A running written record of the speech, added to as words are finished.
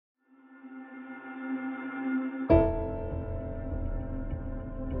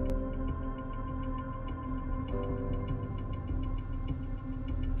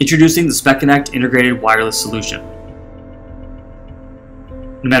Introducing the SpecConnect integrated wireless solution.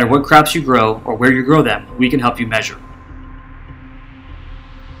 No matter what crops you grow or where you grow them, we can help you measure.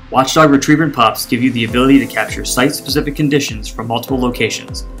 WatchDog Retriever and Pups give you the ability to capture site-specific conditions from multiple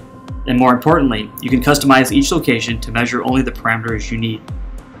locations, and more importantly, you can customize each location to measure only the parameters you need.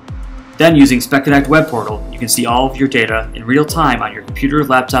 Then, using SpecConnect web portal, you can see all of your data in real time on your computer,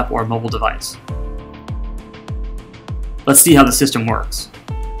 laptop, or mobile device. Let's see how the system works.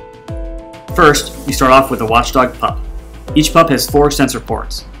 First, we start off with a WatchDog pup. Each pup has 4 sensor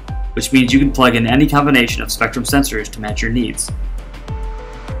ports, which means you can plug in any combination of Spectrum sensors to match your needs.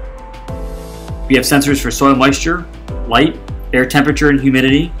 We have sensors for soil moisture, light, air temperature and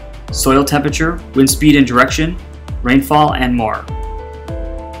humidity, soil temperature, wind speed and direction, rainfall, and more.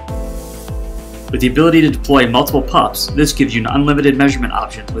 With the ability to deploy multiple pups, this gives you an unlimited measurement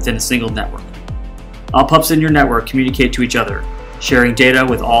options within a single network. All pups in your network communicate to each other, sharing data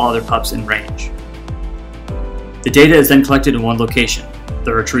with all other pups in range. The data is then collected in one location,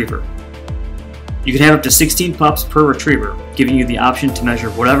 the retriever. You can have up to 16 pups per retriever, giving you the option to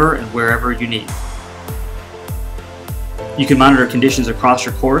measure whatever and wherever you need. You can monitor conditions across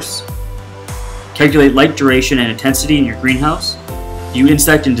your course, calculate light duration and intensity in your greenhouse, view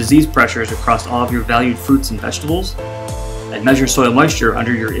insect and disease pressures across all of your valued fruits and vegetables, and measure soil moisture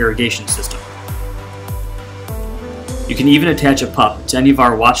under your irrigation system. You can even attach a pup to any of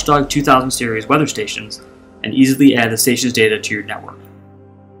our WatchDog 2000 series weather stations and easily add the station's data to your network.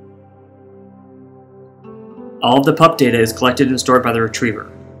 All of the pup data is collected and stored by the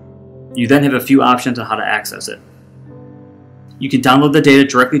retriever. You then have a few options on how to access it. You can download the data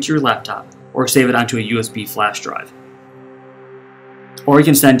directly to your laptop or save it onto a USB flash drive. Or you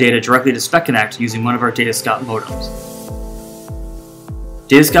can send data directly to SpecConnect using one of our DataScout modems.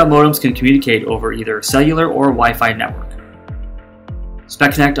 DataScout modems can communicate over either a cellular or a Wi-Fi network.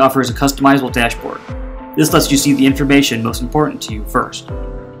 SpecConnect offers a customizable dashboard. This lets you see the information most important to you first.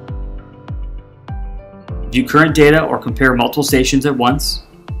 View current data or compare multiple stations at once.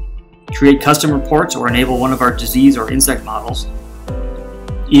 Create custom reports or enable one of our disease or insect models.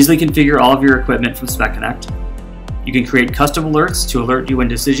 Easily configure all of your equipment from SpecConnect. You can create custom alerts to alert you when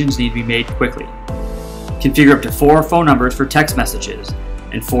decisions need to be made quickly. Configure up to 4 phone numbers for text messages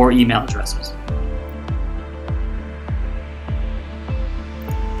and 4 email addresses.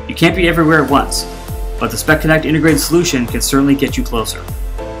 You can't be everywhere at once, but the SpecConnect integrated solution can certainly get you closer.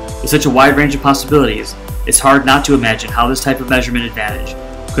 With such a wide range of possibilities, it's hard not to imagine how this type of measurement advantage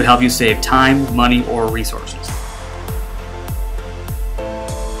could help you save time, money, or resources.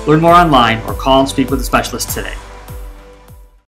 Learn more online or call and speak with a specialist today.